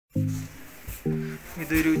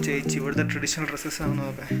ഇതൊരു ചേച്ചി ഇവിടുത്തെ ട്രഡീഷണൽ ഡ്രസ്സസ് ആണ്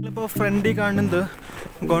നോക്കാം. ഇപ്പോൾ ഫ്രണ്ടിൽ കാണുന്നത്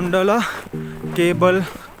ഗോണ്ടോല കേബിൾ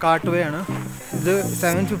കാർട്ട്വേ ആണ്. ഇത്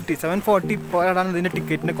 740 പോലാണ് ഇതിൻ്റെ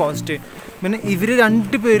ടിക്കറ്റിൻ്റെ കോസ്റ്റ്. പിന്നെ ഇവർ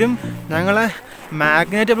രണ്ടുപേരും ഞങ്ങളെ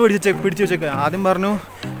മാഗ്നറ്റ് അപ്പോൾ പിടിച്ച് വെച്ചേക്കുക. ആദ്യം പറഞ്ഞു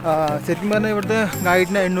ശരിക്കും പറഞ്ഞാൽ ഇവിടുത്തെ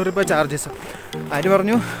ഗൈഡിന് 800 രൂപ ചാർജസ്. അതിന്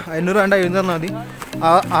പറഞ്ഞു 800 വേണ്ട 700 മതി,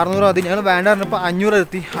 600 മതി. ഞങ്ങൾ വേണ്ട പറഞ്ഞപ്പോൾ 500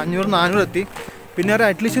 എത്തി, 500 400 എത്തി. പിന്നെ ഒരു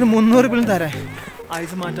അറ്റ്ലീസ്റ്റ് ഒരു 300 രൂപയും തരാം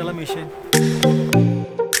ഐസ് മാറ്റാനുള്ള മെഷീൻ.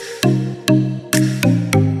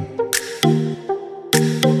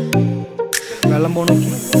 വെള്ളം പോണു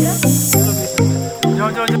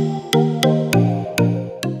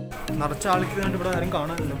നിറച്ച ആൾക്ക് കണ്ട് ഇവിടെ ആരും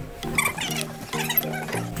കാണാനല്ലോ.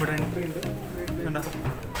 ഇവിടെ എൻട്രി ഉണ്ട്, വേണ്ട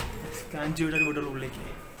സ്കാൻ ചെയ്തിട്ട് ഇവിടെ ഉള്ളിലേക്ക്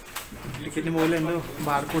ടിക്കറ്റിന് മുകളിൽ എന്തോ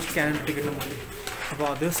ബാർകോഡ് സ്കാൻ ടിക്കറ്റിന് മുകളിൽ. അപ്പോൾ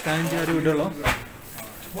അത് സ്കാൻ ചെയ്യാൻ വിടുള്ളൂ.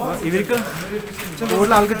 ഇവർക്ക്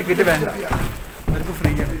കൂടുതൽ ആൾക്ക് ടിക്കറ്റ് വേണ്ട, അവർക്ക്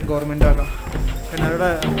ഫ്രീ ആണ്, ഗവൺമെൻറ് ആകാം. പിന്നെ അവരുടെ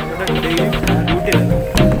ഡെയിലി ഡ്യൂട്ടി ആണ്.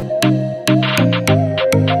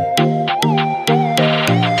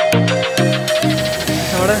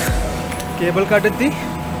 നമ്മുടെ കേബിൾ കാർഡ് എത്തി.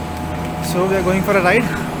 So we are going for A ride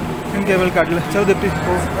in cable കാർഡിൽ. ചോ ദെപ്പി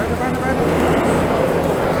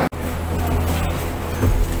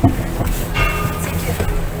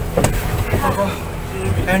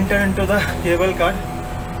enter into the cable card.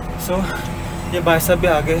 सो ये भाई साहब भी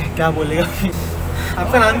आ गए, क्या बोलेगा?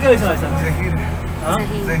 आपका नाम क्या है भाई साहब? हाँ,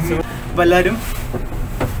 सो बल्लारूम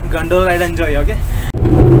गंडोला राइड एंजॉय. ओके,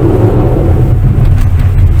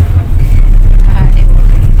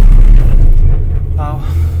 आओ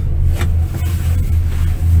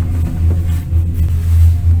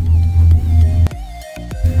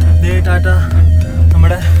दे टाटा.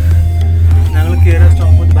 നമ്മുടെ ഞങ്ങൾ കയറിയ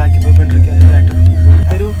സ്റ്റോപ്പ് ബാക്കി പോയിക്കൊണ്ടിരിക്കുകയാണ്.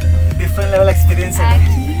 ഒരു ഡിഫറെൻറ്റ് ലെവൽ എക്സ്പീരിയൻസ് ആണ്.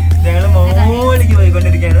 ഞങ്ങൾ മോളിലേക്ക്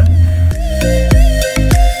പോയിക്കൊണ്ടിരിക്കുകയാണ്.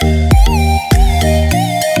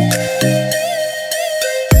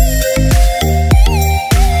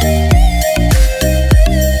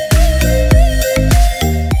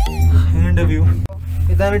 ഇതിൻ്റെ വ്യൂ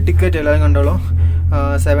ഇതാണ്. ടിക്കറ്റ് എല്ലാവരും കണ്ടോളൂ.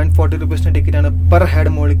 740 രൂപീസിൻ്റെ ടിക്കറ്റാണ് പെർ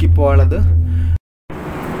ഹെഡ് മുകളിലേക്ക് പോകാനുള്ളത്.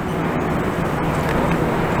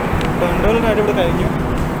 ഗണ്ടോള റൈഡ് ഇവിടെ കഴിഞ്ഞു.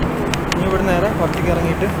 ഇനി ഇവിടെ നേരെ പുറത്തേക്ക്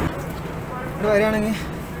ഇറങ്ങിയിട്ട് ഇവിടെ വരികയാണെങ്കിൽ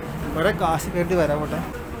ഇവിടെ കാശ് കരുതി വരാം. പോട്ടെ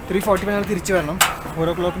 3:45 ഞങ്ങൾ തിരിച്ച് വരണം. 4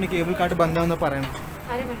 o'clock കേബിൾ കാർഡ് ബന്ധാമെന്ന് പറയണം.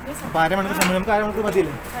 അപ്പോൾ 1/2 മണിക്കൂർ സമയം, നമുക്ക് 1/2 മണിക്കൂർ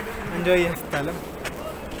മതിയില്ലേ എൻജോയ് ചെയ്യാൻ. സ്ഥലം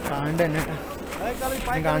കാണണ്ട തന്നെ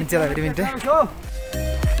ഞാൻ കാണിച്ചു തരാം. ഒരു മിനിറ്റ്.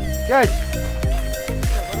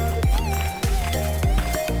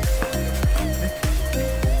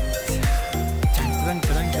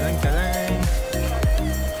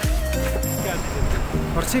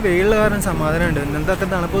 കുറച്ച് വെയിലുള്ള കാരണം സമാധാനമുണ്ട്. ഇന്നത്തെ അത്ര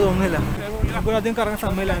തണുപ്പ് തോന്നുന്നില്ല. നമുക്ക് അധികം കറങ്ങാൻ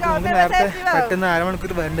സമയമില്ല. നമുക്ക് നേരത്തെ പെട്ടെന്ന് 1/2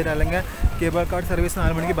 മണിക്കൂർ വരേണ്ടി വരും. അല്ലെങ്കിൽ കേബിൾ കാർഡ് സർവീസ്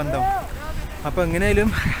 4 മണിക്ക് ബന്ധാവും. അപ്പോൾ എങ്ങനെയായാലും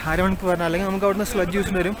 1/2 മണിക്കൂർ വരണം. അല്ലെങ്കിൽ നമുക്ക് അവിടുന്ന് സ്ലഡ്ജ്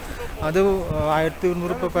യൂസിന് വരും. അത്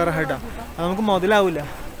 1200 രൂപ പെർ ഹെഡാണ്. അത് നമുക്ക് മുതലാവില്ല.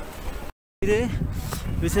 ഇത്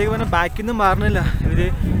വിഷയം പറഞ്ഞാൽ ബാക്കിൽ നിന്നും മാറണില്ല. ഇവർ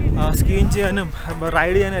സ്കീൻ ചെയ്യാനും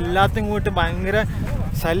റൈഡ് ചെയ്യാനും എല്ലാത്തിനും കൂട്ട് ഭയങ്കര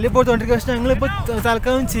ശല്യം പോയിക്കൊണ്ടിരിക്കുക. പക്ഷേ ഞങ്ങളിപ്പോൾ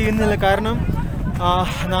തൽക്കാലം ചെയ്യുന്നില്ല. കാരണം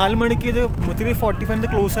 4 മണിക്ക് ഇത് 3:45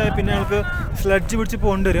 ക്ലോസ് ആയ പിന്നെ ഞങ്ങൾക്ക് സ്ലഡ്ജ് പിടിച്ച്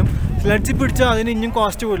പോകേണ്ടി വരും. സ്ലഡ്ജ് പിടിച്ചാൽ അതിന് ഇനിയും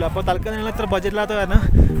കോസ്റ്റ് പോയില്ല. അപ്പോൾ തൽക്കാലം ഞങ്ങൾ ഇത്ര ബഡ്ജറ്റില്ലാത്ത കാരണം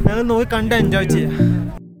ഞങ്ങൾ നോക്കി കണ്ട് എൻജോയ് ചെയ്യാം.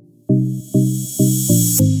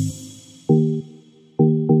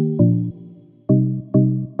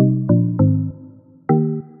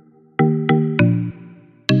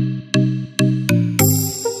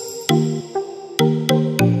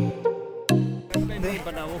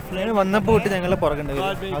 വന്നപ്പോൾ തൊട്ട് ഞങ്ങളെ പുറകേണ്ടത്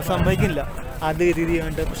അത് സമ്മതിക്കില്ല. അത് രീതി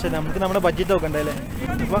കണ്ട്. പക്ഷെ നമുക്ക് നമ്മുടെ ബഡ്ജറ്റ് നോക്കണ്ടല്ലേ.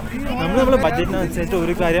 അപ്പോൾ നമ്മുടെ ബഡ്ജറ്റിനനുസരിച്ച്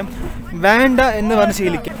ഒരു കാര്യം വേണ്ട എന്ന് പറഞ്ഞ്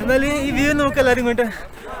ശീലിക്കാം. എന്നാലും ഈ വ്യൂ നോക്കാം എല്ലാവരും ഇങ്ങോട്ട്.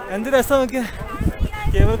 എന്ത് രസം നോക്കിയാൽ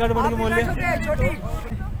കേബിൾ കാർഡ് പണിക്ക് മുകളിൽ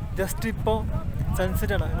ജസ്റ്റ് ഇപ്പോൾ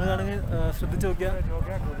സൺസെറ്റാണ്. നിങ്ങളാണെങ്കിൽ ശ്രദ്ധിച്ച് നോക്കിയാൽ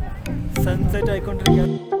സൺസെറ്റ് ആയിക്കൊണ്ടിരിക്കുക.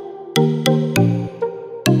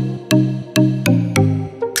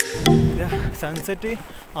 സൺസെറ്റ്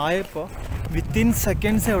ആയപ്പോൾ വിത്തിൻ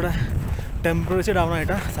സെക്കൻഡ്സ് അവിടെ टेम्परेचर डाउन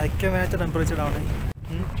आएगा. साइकिल में टेम्परेचर डाउन है.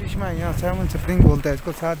 चश्मा यहाँ सेवन स्प्रिंग बोलते हैं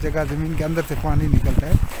इसको. 7 जगह ज़मीन के अंदर से पानी निकलता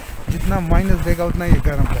है. जितना माइनस देगा उतना ये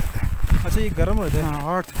गर्म रहता है. अच्छा, ये गर्म रहता है. हाँ,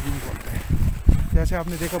 8 स्प्रिंग बोलते हैं. जैसे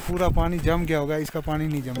आपने देखा पूरा पानी जम गया होगा, इसका पानी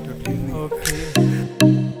नहीं जमता. ओके,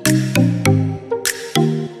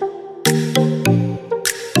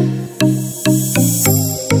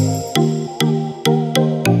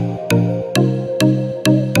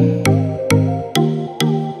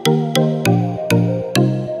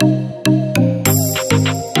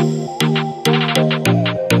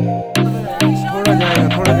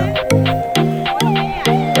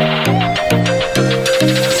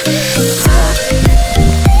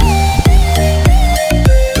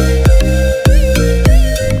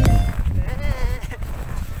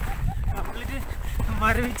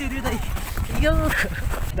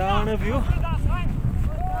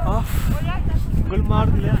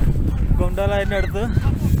 ഗൊണ്ടോളേൻ്റെ അടുത്ത്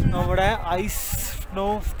നമ്മുടെ ഐസ് സ്നോ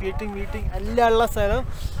സ്കേറ്റിംഗ് വീറ്റിംഗ് എല്ലാം ഉള്ള സ്ഥലം.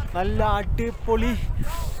 നല്ല അടിപൊളി.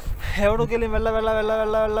 എവിടെയൊക്കെയും വെള്ള വെള്ള വെള്ള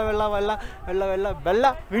വെള്ള വെള്ള വെള്ള വെള്ള വെള്ള വെള്ള വെള്ള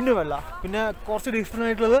വീണ്ടും വെള്ള. പിന്നെ കുറച്ച് ഡിഫറെൻ്റ്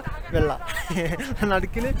ആയിട്ടുള്ളത് വെള്ള.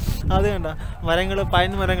 നടുക്കിൽ അത് കണ്ട മരങ്ങൾ,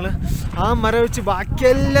 പൈൻ മരങ്ങൾ. ആ മരം വെച്ച്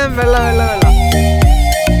ബാക്കിയെല്ലാം വെള്ള വെള്ള വെള്ള.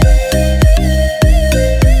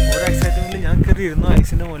 ഓരോ എക്സൈറ്റ്മെൻറ്റിൽ ഞാൻ കയറി ഇരുന്നു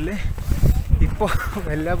ഐസിൻ്റെ മുകളിൽ. ഇപ്പോൾ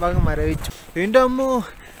എല്ലാ ഭാഗം മരവിച്ചു. വീണ്ടും അമ്മ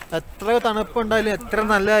എത്ര തണുപ്പുണ്ടായാലും എത്ര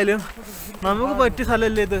നല്ലതായാലും നമുക്ക് പറ്റിയ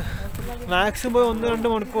സ്ഥലമല്ലേ ഇത്. മാക്സിമം 1-2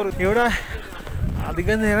 മണിക്കൂർ ഇവിടെ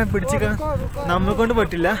അധികം നേരം പിടിച്ചിക്കാൻ നമ്മളെ കൊണ്ട്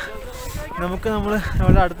പറ്റില്ല. നമുക്ക്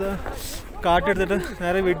നമ്മുടെ അടുത്ത് കാട്ടെടുത്തിട്ട്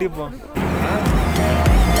നേരെ വീട്ടിൽ പോവാം.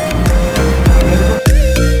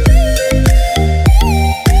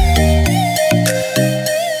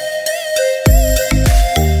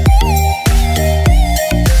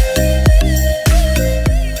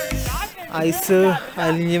 ഐസ്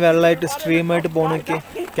അലിഞ്ഞ് വെള്ളമായിട്ട് സ്ട്രീമായിട്ട് പോകണമൊക്കെ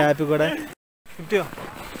ക്യാപ്പിൽ കൂടെ കിട്ടിയോ.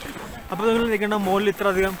 അപ്പോൾ നിങ്ങൾ നിൽക്കേണ്ട മുകളിൽ ഇത്ര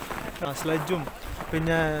അധികം സ്ലഡ്ജും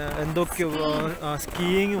പിന്നെ എന്തൊക്കെയോ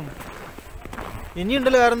സ്കീയിങ്ങും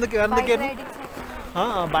ഇനിയുണ്ടല്ലോ. വേറെ എന്തൊക്കെയായിരുന്നു?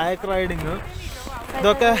 Bike riding.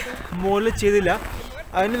 ഇതൊക്കെ മുകളിൽ ചെയ്തില്ല.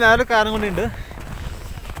 അതിന് വേറെ കാരണം കൊണ്ടുണ്ട്.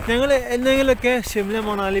 ഞങ്ങൾ എന്തെങ്കിലുമൊക്കെ ഷിംല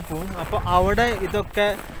മണാലി പോവും. അപ്പോൾ അവിടെ ഇതൊക്കെ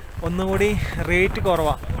ഒന്നും കൂടി റേറ്റ്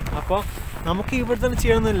കുറവാണ്. അപ്പോൾ നമുക്ക് ഇവിടെ തന്നെ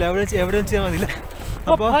ചെയ്യണമെന്നില്ല, എവിടെയും ചെയ്യാൻ മതിയില്ല.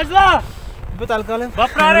 അപ്പോൾ ഇപ്പോൾ തൽക്കാലം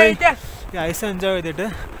ഈ ഐസ് എൻജോയ് ചെയ്തിട്ട്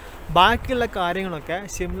ബാക്കിയുള്ള കാര്യങ്ങളൊക്കെ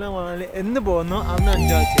ഷിംല മണാലി എന്ന് പോകുന്നു അന്ന്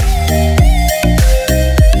എൻജോയ് ചെയ്യാം.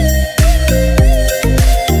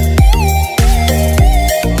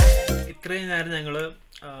 ഇത്രയും നേരം ഞങ്ങൾ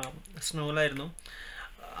സ്നോയിലായിരുന്നു.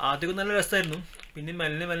 ആദ്യമൊക്കെ നല്ല രസമായിരുന്നു. പിന്നെ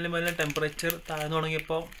മെല്ലെ ടെമ്പറേച്ചർ താഴ്ന്നു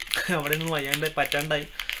തുടങ്ങിയപ്പോൾ അവിടെ നിന്ന് വയ്യാണ്ട് പറ്റാണ്ടായി.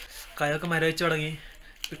 കൈയൊക്കെ മരവിച്ച് തുടങ്ങി.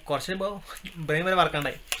 കുറച്ച് കഴിയുമ്പോൾ ബ്രെയിൻ വരെ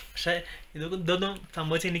വറക്കാണ്ടായി. പക്ഷേ ഇതൊന്നും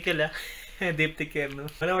സംഭവിച്ച എനിക്കല്ല, ദീപ്തിക്കായിരുന്നു.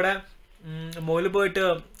 നമ്മളവിടെ മുകളിൽ പോയിട്ട്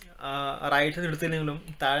റൈഡ്സ് എടുത്തില്ലെങ്കിലും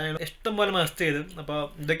താഴെ ഞങ്ങൾ ഇഷ്ടം പോലെ മസ്റ്റ് ചെയ്തു. അപ്പോൾ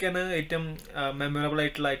ഇതൊക്കെയാണ് ഏറ്റവും മെമ്മറബിൾ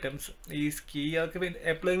ആയിട്ടുള്ള ഐറ്റംസ്. ഈ സ്കീ ഒക്കെ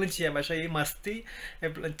എപ്പോഴെങ്കിലും ചെയ്യാം, പക്ഷേ ഈ മസ്തി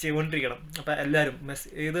എപ്പോഴും ചെയ്തുകൊണ്ടിരിക്കണം. അപ്പോൾ എല്ലാവരും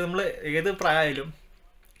ഏത് പ്രായമായാലും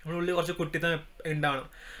നമ്മുടെ ഉള്ളിൽ കുറച്ച് കുട്ടിത്തം ഉണ്ടാവണം.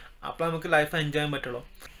 അപ്പോൾ നമുക്ക് ലൈഫ് എൻജോയ് ചെയ്യാൻ പറ്റുള്ളൂ.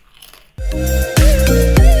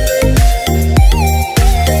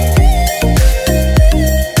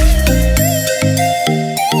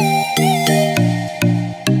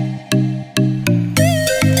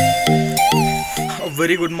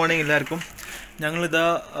 വെരി ഗുഡ് മോർണിംഗ് എല്ലാവർക്കും. ഞങ്ങളിതാ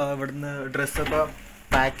ഇവിടുന്ന് ഡ്രസ്സൊക്കെ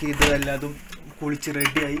പാക്ക് ചെയ്ത് എല്ലാതും കുളിച്ച്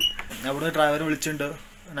റെഡിയായി. അവിടുന്ന് ഡ്രൈവറെ വിളിച്ചിട്ടുണ്ട്.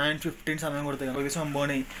 9:15 സമയം കൊടുത്തേക്കാം. ഒരു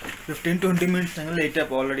സംഭവമാണ് 15-20 മിനിറ്റ്സ് ഞങ്ങൾ ലേറ്റ്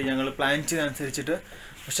അപ്പോൾ ഓൾറെഡി ഞങ്ങൾ പ്ലാൻ ചെയ്തനുസരിച്ചിട്ട്.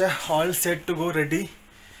 പക്ഷേ all set to go ready.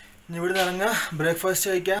 ഇനി ഇവിടുന്ന് ഇറങ്ങുക, ബ്രേക്ക്ഫാസ്റ്റ്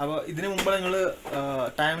കഴിക്കുക. അപ്പോൾ ഇതിന് മുമ്പ് ഞങ്ങൾ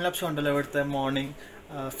ടൈം ലാപ്സ് ഉണ്ടല്ലോ ഇവിടുത്തെ മോർണിംഗ്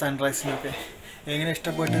സൺറൈസിനൊക്കെ എങ്ങനെ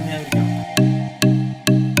ഇഷ്ടപ്പെട്ടെന്ന് ഞാൻ ഇരിക്കും.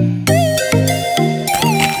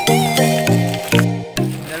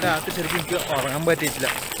 രാത്രി ശരിക്കും എനിക്ക് ഉറങ്ങാൻ പറ്റിയിട്ടില്ല.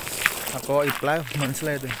 അപ്പോൾ ഇപ്പോഴാണ്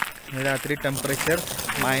മനസ്സിലായത് രാത്രി ടെമ്പറേച്ചർ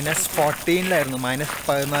 -14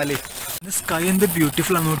 -14. സ്കൈ എന്ത്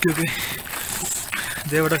ബ്യൂട്ടിഫുൾ ആണ്, നോക്കിയൊക്കെ.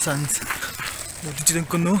 ഇതേവിടെ സൺസ് ഉദിച്ച്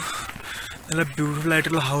നിൽക്കുന്നു. നല്ല ബ്യൂട്ടിഫുൾ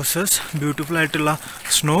ആയിട്ടുള്ള ഹൗസസ്, ബ്യൂട്ടിഫുൾ ആയിട്ടുള്ള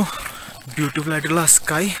സ്നോ, ബ്യൂട്ടിഫുൾ ആയിട്ടുള്ള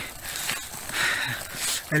സ്കൈ,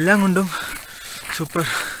 എല്ലാം കൊണ്ടും സൂപ്പർ.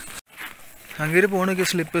 അങ്ങനെ പോകണമൊക്കെ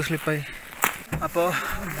സ്ലിപ്പായി. അപ്പോൾ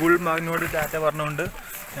ഗുൽമാർഗിനോട് ടാറ്റ പറഞ്ഞുകൊണ്ട്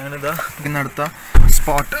ഞങ്ങളിതാ അടുത്ത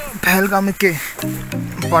സ്പോട്ട് പഹൽഗാമിക്ക്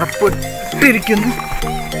പുറപ്പെട്ടിരിക്കുന്നു.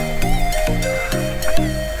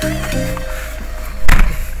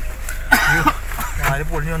 ആര്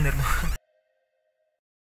പൊളിഞ്ഞു വന്നിരുന്നു.